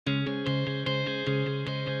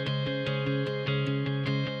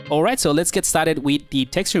All right, so let's get started with the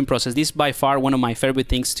texturing process. This is by far one of my favorite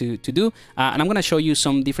things to do. And I'm going to show you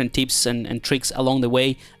some different tips and tricks along the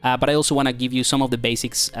way. But I also want to give you some of the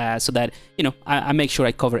basics so that, I make sure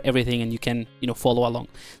I cover everything and you can, follow along.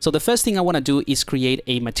 So the first thing I want to do is create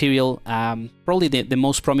a material, probably the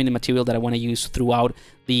most prominent material that I want to use throughout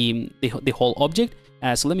the whole object.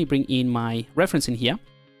 So let me bring in my reference in here,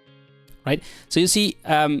 right? So you see,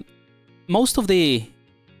 most of the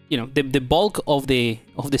the bulk of the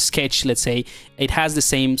sketch, let's say, it has the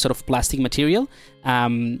same sort of plastic material.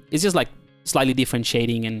 It's just like slightly different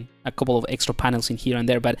shading and a couple of extra panels in here and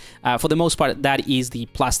there, but for the most part, that is the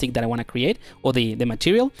plastic that I want to create, or the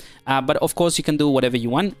material. But of course, you can do whatever you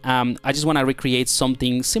want. I just want to recreate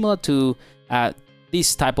something similar to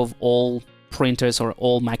this type of all printers or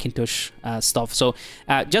all Macintosh stuff. So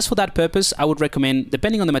just for that purpose, I would recommend,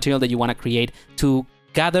 depending on the material that you want to create, to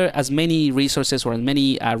gather as many resources or as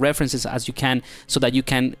many references as you can, so that you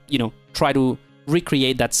can, try to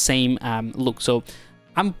recreate that same look. So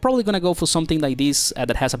I'm probably gonna go for something like this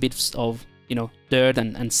that has a bit of, dirt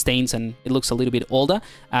and stains, and it looks a little bit older,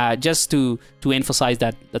 just to emphasize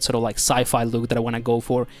that sort of like sci-fi look that I want to go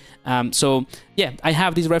for. So yeah, I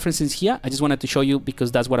have these references here. I just wanted to show you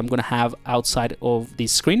because that's what I'm gonna have outside of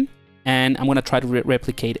this screen. And I'm going to try to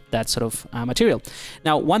replicate that sort of material.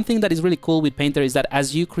 Now, one thing that is really cool with Painter is that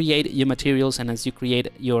as you create your materials and as you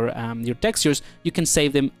create your textures, you can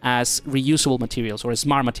save them as reusable materials or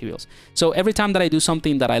smart materials. So every time that I do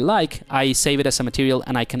something that I like, I save it as a material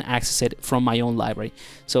and I can access it from my own library.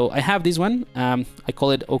 So I have this one. I call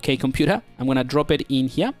it OK Computer. I'm going to drop it in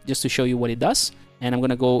here just to show you what it does. And I'm going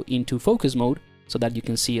to go into focus mode so that you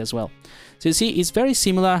can see as well. So you see, it's very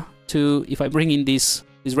similar to, if I bring in this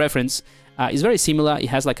reference, is very similar. It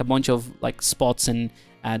has like a bunch of like spots and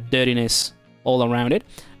dirtiness all around it.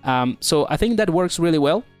 So I think that works really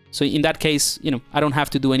well. So in that case, I don't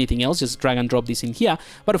have to do anything else, just drag and drop this in here.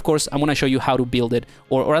 But of course, I want to show you how to build it,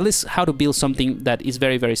 or at least how to build something that is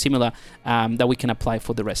very, very similar, that we can apply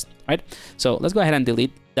for the rest, right? So let's go ahead and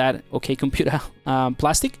delete that OK Computer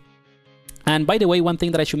plastic. And by the way, one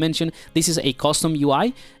thing that I should mention, this is a custom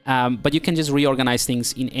UI, but you can just reorganize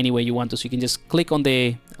things in any way you want to. So you can just click on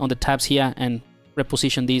the tabs here and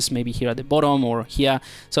reposition these maybe here at the bottom or here.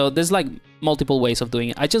 So there's like multiple ways of doing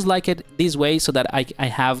it. I just like it this way so that I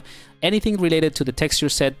have anything related to the texture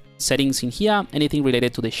settings in here, anything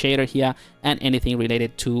related to the shader here, and anything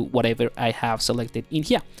related to whatever I have selected in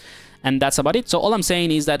here. And that's about it. So all I'm saying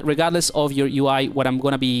is that regardless of your UI, what I'm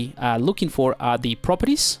going to be looking for are the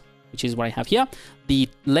properties, which is what I have here, the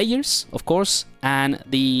layers, of course, and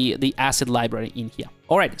the asset library in here.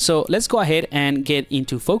 All right, so let's go ahead and get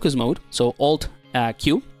into focus mode. So Alt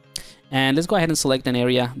Q, and let's go ahead and select an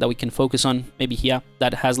area that we can focus on, maybe here,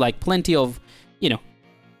 that has like plenty of,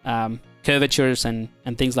 curvatures and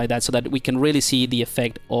things like that, so that we can really see the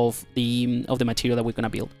effect of the material that we're gonna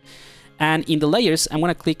build. And in the layers, I'm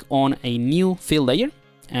gonna click on a new fill layer,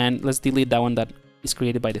 and let's delete that one that is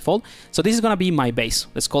created by default. So this is going to be my base.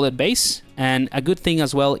 Let's call it base. And a good thing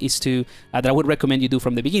as well is to that I would recommend you do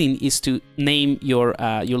from the beginning is to name your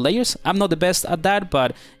layers. I'm not the best at that,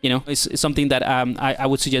 but it's something that I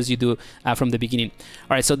would suggest you do from the beginning. All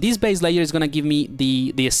right, so this base layer is going to give me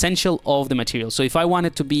the essential of the material. So if I want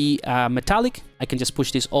it to be metallic, I can just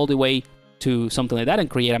push this all the way to something like that and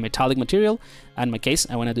create a metallic material. In my case,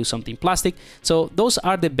 I want to do something plastic. So those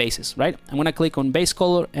are the bases, right? I'm going to click on base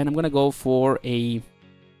color and I'm going to go for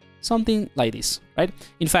something like this, right?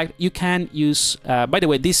 In fact, you can use, by the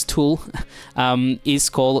way, this tool is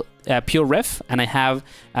called Pure Ref, and I have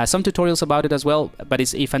some tutorials about it as well, but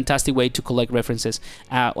it's a fantastic way to collect references.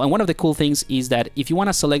 And one of the cool things is that if you want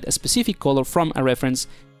to select a specific color from a reference,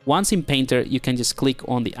 once in Painter, you can just click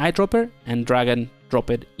on the eyedropper and drag and drop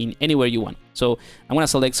it in anywhere you want. So I'm going to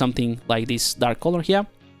select something like this dark color here,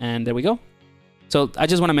 and there we go. So I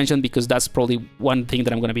just want to mention because that's probably one thing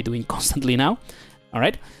that I'm going to be doing constantly now. All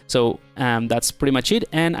right, so that's pretty much it.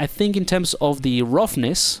 And I think in terms of the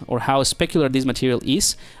roughness or how specular this material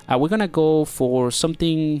is, we're going to go for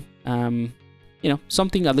something,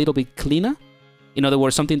 something a little bit cleaner. In other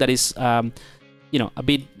words, something that is, a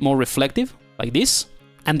bit more reflective like this.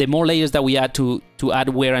 And the more layers that we add to add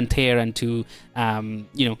wear and tear and to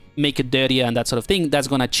make it dirtier and that sort of thing, that's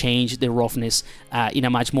gonna change the roughness in a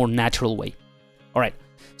much more natural way. All right,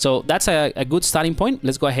 so that's a good starting point.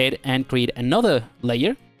 Let's go ahead and create another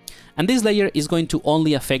layer, and this layer is going to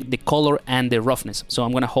only affect the color and the roughness. So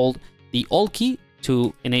I'm gonna hold the Alt key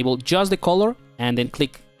to enable just the color, and then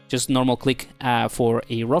just normal click for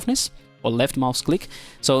a roughness, or left mouse click.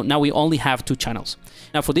 So now we only have 2 channels.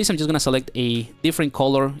 Now for this, I'm just gonna select a different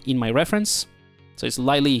color in my reference. So it's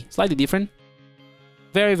slightly different.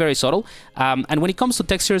 very, very subtle. And when it comes to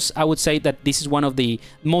textures, I would say that this is one of the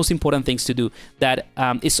most important things to do, that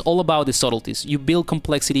it's all about the subtleties. You build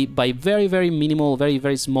complexity by very, very minimal, very,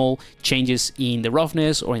 very small changes in the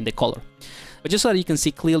roughness or in the color. But just so that you can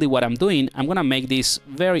see clearly what I'm doing, I'm going to make this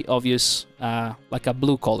very obvious, like a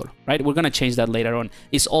blue color, right? We're going to change that later on.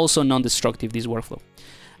 It's also non-destructive, this workflow.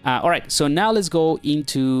 All right, so now let's go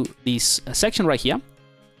into this section right here,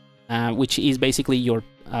 which is basically your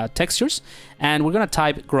textures, and we're gonna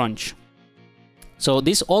type grunge. So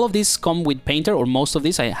all of these come with Painter, or most of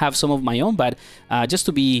this. I have some of my own, but just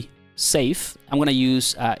to be safe, I'm gonna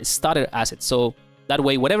use starter assets. So that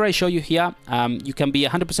way, whatever I show you here, you can be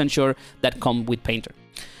 100% sure that come with Painter.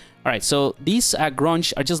 All right, so these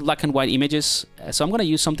grunge are just black and white images. So I'm gonna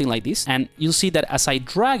use something like this, and you'll see that as I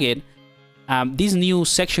drag it, this new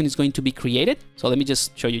section is going to be created. So let me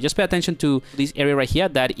just show you. Just pay attention to this area right here.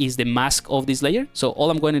 That is the mask of this layer. So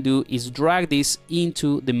all I'm going to do is drag this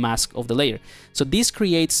into the mask of the layer. So this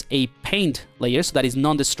creates a paint layer, so that is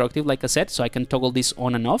non-destructive, like I said. So I can toggle this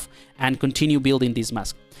on and off and continue building this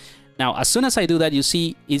mask. Now, as soon as I do that, you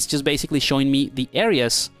see it's just basically showing me the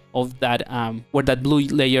areas of that where that blue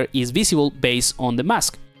layer is visible based on the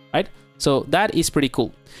mask, right? So that is pretty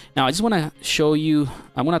cool. Now, I just want to show you,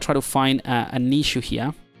 I'm going to try to find an issue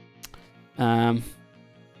here. All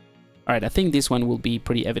right, I think this one will be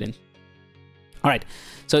pretty evident. All right,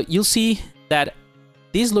 so you'll see that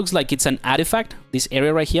this looks like it's an artifact, this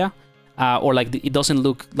area right here, or like it doesn't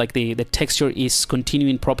look like the texture is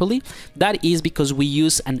continuing properly. That is because we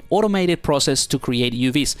use an automated process to create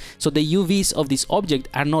UVs. So the UVs of this object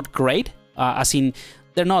are not great, as in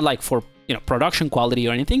they're not like for production quality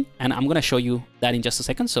or anything, and I'm gonna show you that in just a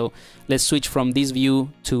second. So let's switch from this view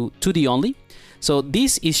to 2D only. So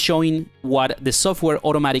this is showing what the software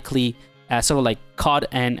automatically sort of like cut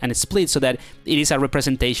and split, so that it is a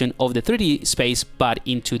representation of the 3D space but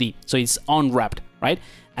in 2D. So it's unwrapped, right?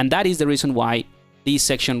 And that is the reason why this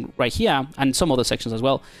section right here, and some other sections as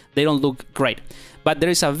well, they don't look great. But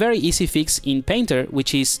there is a very easy fix in Painter,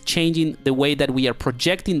 which is changing the way that we are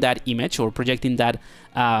projecting that image, or projecting that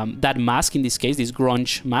that mask, in this case, this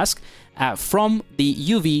grunge mask, from the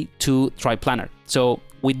UV to triplanar. So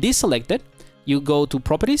with this selected, you go to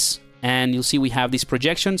Properties, and you'll see we have this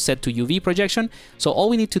projection set to UV projection. So all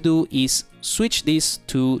we need to do is switch this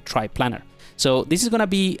to triplanar. So this is going to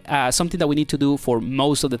be something that we need to do for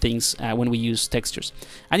most of the things when we use textures.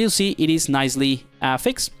 And you'll see it is nicely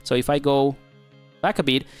fixed. So if I go back a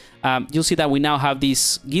bit, you'll see that we now have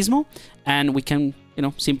this gizmo, and we can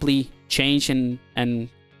simply change and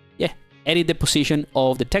yeah, edit the position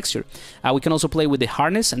of the texture. We can also play with the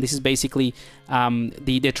hardness, and this is basically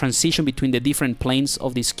the transition between the different planes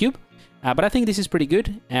of this cube. But I think this is pretty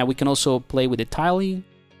good. We can also play with the tiling.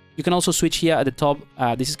 You can also switch here at the top.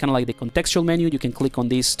 This is kind of like the contextual menu. You can click on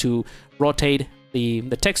this to rotate the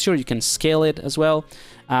texture. You can scale it as well.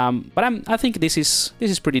 But I think this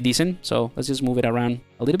is pretty decent. So let's just move it around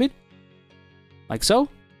a little bit, like so.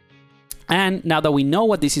 And now that we know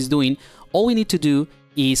what this is doing, all we need to do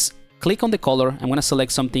is click on the color. I'm going to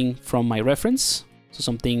select something from my reference. So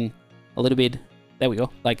something a little bit, there we go.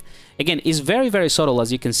 Like, again, it's very, very subtle,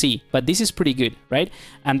 as you can see, but this is pretty good, right?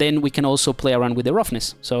 And then we can also play around with the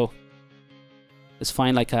roughness. So let's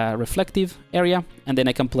find like a reflective area, and then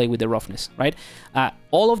I can play with the roughness, right?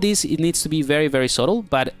 All of this, it needs to be very, very subtle,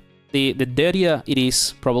 but the dirtier it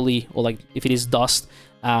is, probably, or like if it is dust,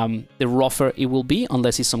 the rougher it will be,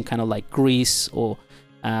 unless it's some kind of like grease or,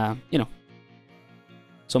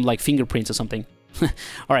 some like fingerprints or something.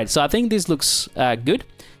 All right, so I think this looks good.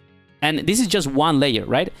 And this is just one layer,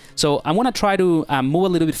 right? So I want to try to move a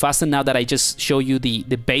little bit faster now that I just show you the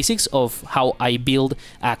basics of how I build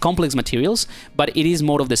complex materials, but it is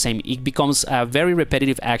more of the same. It becomes a very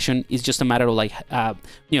repetitive action. It's just a matter of like,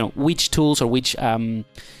 which tools or which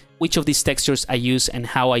of these textures I use and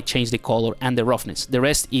how I change the color and the roughness. The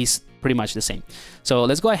rest is pretty much the same. So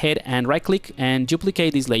let's go ahead and right click and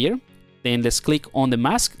duplicate this layer. Then let's click on the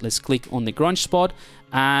mask. Let's click on the grunge spot.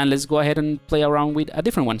 And let's go ahead and play around with a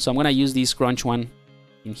different one. So I'm going to use this grunge one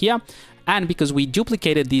in here. And because we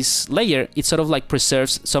duplicated this layer, it sort of like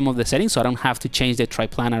preserves some of the settings, so I don't have to change the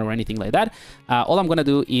triplanar or anything like that. All I'm going to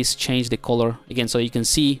do is change the color again, so you can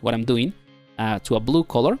see what I'm doing, to a blue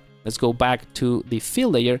color. Let's go back to the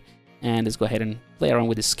fill layer, and let's go ahead and play around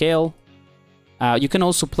with the scale. You can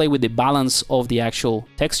also play with the balance of the actual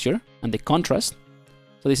texture and the contrast.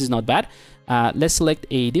 So this is not bad. Let's select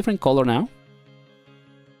a different color now.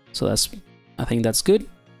 So I think that's good.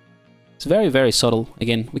 It's very, very subtle.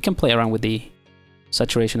 Again, we can play around with the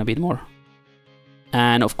saturation a bit more.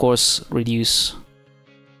 And of course, reduce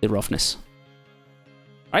the roughness.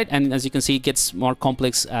 right? And as you can see, it gets more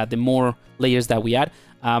complex the more layers that we add.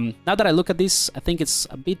 Now that I look at this, I think it's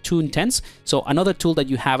a bit too intense. So another tool that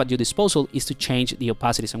you have at your disposal is to change the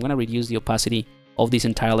opacity. So I'm going to reduce the opacity of this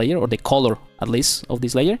entire layer, or the color at least of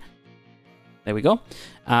this layer. There we go.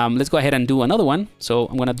 Let's go ahead and do another one. So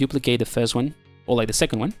I'm going to duplicate the first one, or like the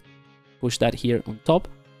second one. Push that here on top.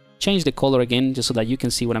 Change the color again, just so that you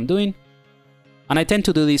can see what I'm doing. And I tend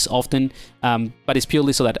to do this often, but it's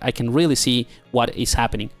purely so that I can really see what is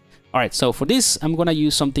happening. All right, so for this, I'm going to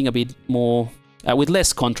use something a bit more, with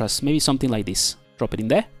less contrast, maybe something like this. Drop it in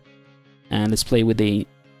there. And let's play with the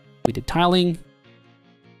tiling.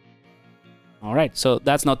 All right, so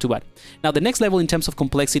that's not too bad. Now, the next level in terms of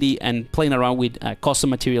complexity and playing around with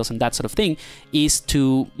custom materials and that sort of thing is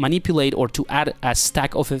to manipulate or to add a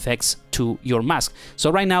stack of effects to your mask.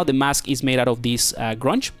 So right now, the mask is made out of this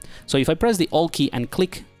grunge. So if I press the Alt key and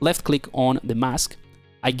left click on the mask,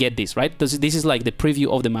 I get this, right? This is like the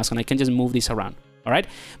preview of the mask, and I can just move this around, all right?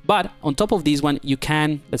 But on top of this one, you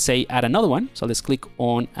can, let's say, add another one. So let's click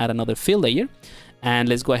on add another fill layer. And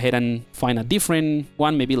let's go ahead and find a different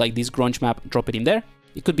one, maybe like this grunge map, drop it in there.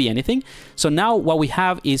 It could be anything. So now what we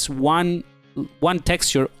have is one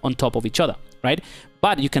texture on top of each other, right?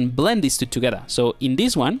 But you can blend these two together. So in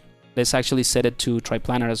this one, let's actually set it to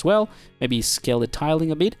triplanar as well. Maybe scale the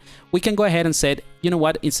tiling a bit. We can go ahead and say, you know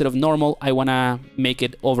what, instead of normal, I wanna make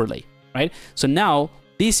it overlay, right? So now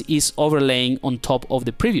this is overlaying on top of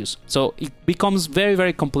the previews. So it becomes very,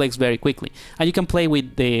 very complex very quickly. And you can play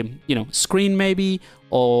with the, screen maybe,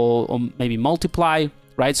 or maybe multiply,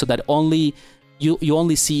 right? So that only you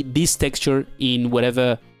only see this texture in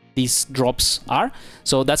whatever these drops are.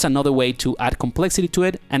 So that's another way to add complexity to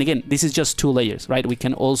it. And again, this is just 2 layers, right? We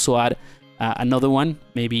can also add another one,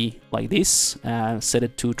 maybe like this, set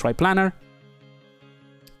it to triplanar,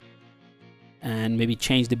 and maybe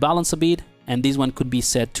change the balance a bit. And this one could be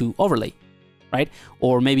set to overlay, right?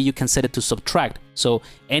 Or maybe you can set it to subtract. So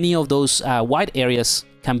any of those white areas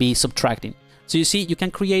can be subtracting. So you see, you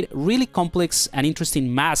can create really complex and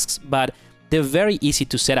interesting masks, but they're very easy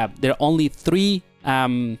to set up. There are only 3,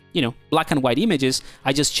 black and white images.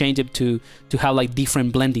 I just changed it to have like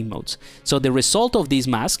different blending modes. So the result of this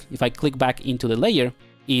mask, if I click back into the layer,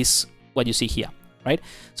 is what you see here, right?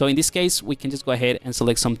 So in this case, we can just go ahead and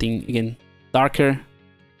select something, again, darker,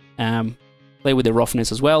 play with the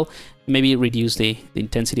roughness as well, maybe reduce the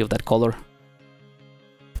intensity of that color.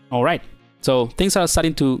 All right, so things are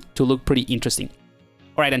starting to look pretty interesting.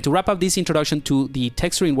 All right, and to wrap up this introduction to the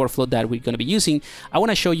texturing workflow that we're going to be using, I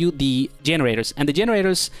want to show you the generators. And the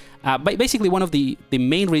generators, basically one of the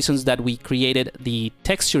main reasons that we created the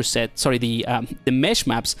texture set, the mesh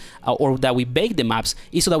maps, or that we bake the maps,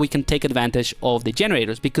 is so that we can take advantage of the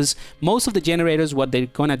generators. Because most of the generators, what they're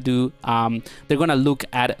going to do, they're going to look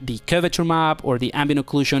at the curvature map or the ambient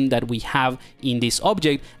occlusion that we have in this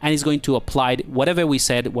object, and it's going to apply whatever we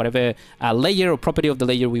said, whatever layer or property of the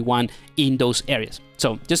layer we want in those areas.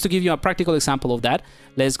 So just to give you a practical example of that,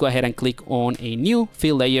 let's go ahead and click on a new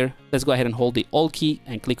fill layer. Let's go ahead and hold the Alt key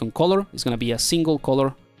and click on color. It's going to be a single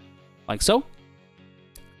color like so.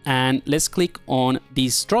 And let's click on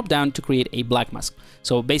this drop down to create a black mask.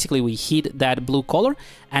 So basically we hid that blue color,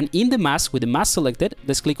 and in the mask, with the mask selected,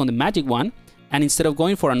 let's click on the magic one. And instead of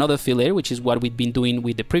going for another fill layer, which is what we've been doing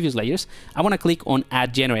with the previous layers, I want to click on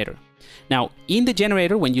add generator. Now in the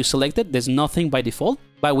generator, when you select it, there's nothing by default,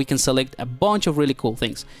 but we can select a bunch of really cool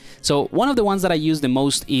things. So one of the ones that I use the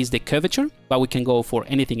most is the curvature, but we can go for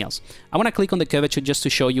anything else. I want to click on the curvature just to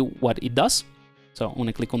show you what it does. So I'm going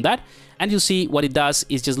to click on that, and you'll see what it does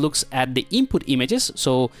is just looks at the input images.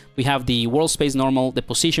 So we have the world space normal, the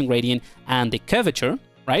position gradient, and the curvature,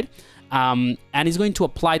 right? And it's going to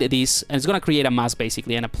apply this, and it's going to create a mask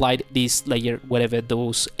basically, and apply this layer wherever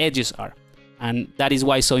those edges are. And that is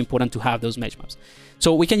why it's so important to have those mesh maps.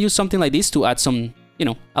 So we can use something like this to add some,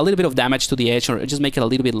 a little bit of damage to the edge, or just make it a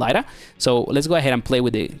little bit lighter. So let's go ahead and play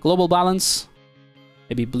with the global balance,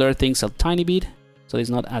 maybe blur things a tiny bit so it's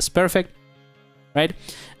not as perfect, right?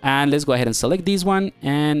 And let's go ahead and select this one,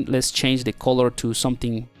 and let's change the color to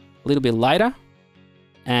something a little bit lighter.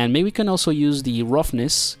 And maybe we can also use the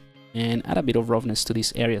roughness and add a bit of roughness to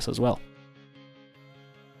these areas as well.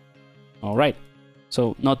 All right.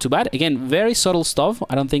 So not too bad. Again, very subtle stuff.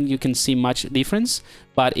 I don't think you can see much difference,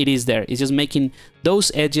 but it is there. It's just making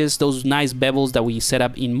those edges, those nice bevels that we set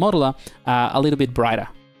up in Modular, a little bit brighter,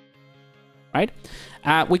 right?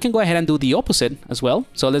 We can go ahead and do the opposite as well.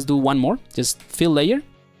 So let's do one more. Just fill layer,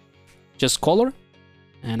 just color,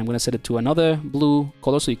 and I'm going to set it to another blue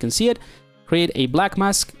color so you can see it. Create a black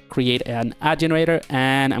mask, create an add generator,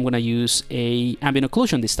 and I'm going to use a ambient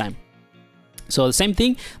occlusion this time. So the same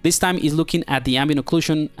thing, this time is looking at the ambient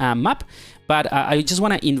occlusion map, but I just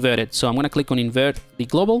want to invert it. So I'm going to click on invert the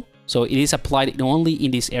global. So it is applied only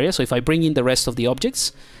in this area. So if I bring in the rest of the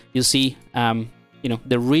objects, you'll see, you know,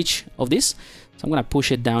 the reach of this. So I'm going to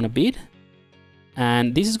push it down a bit.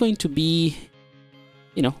 And this is going to be,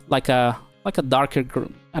 you know, like a darker,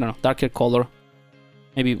 I don't know, darker color,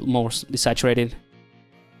 maybe more desaturated,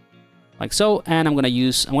 like so. And I'm going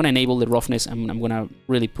to enable the roughness, and I'm going to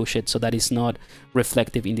really push it so that it's not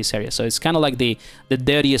reflective in this area. So it's kind of like the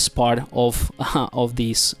dirtiest part of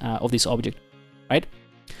this object, right?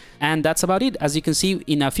 And that's about it. As you can see,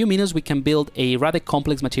 in a few minutes, we can build a rather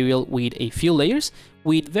complex material with a few layers,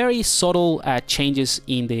 with very subtle changes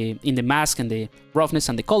in the mask and the roughness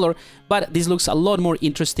and the color. But this looks a lot more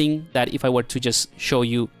interesting than if I were to just show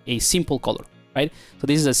you a simple color, right? So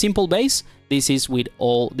this is a simple base. This is with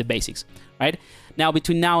all the basics, right? Now,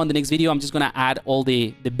 between now and the next video, I'm just going to add all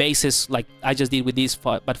the bases like I just did with this,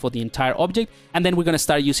 but for the entire object. And then we're going to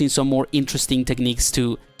start using some more interesting techniques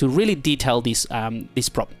to really detail this, this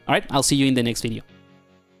problem. All right, I'll see you in the next video.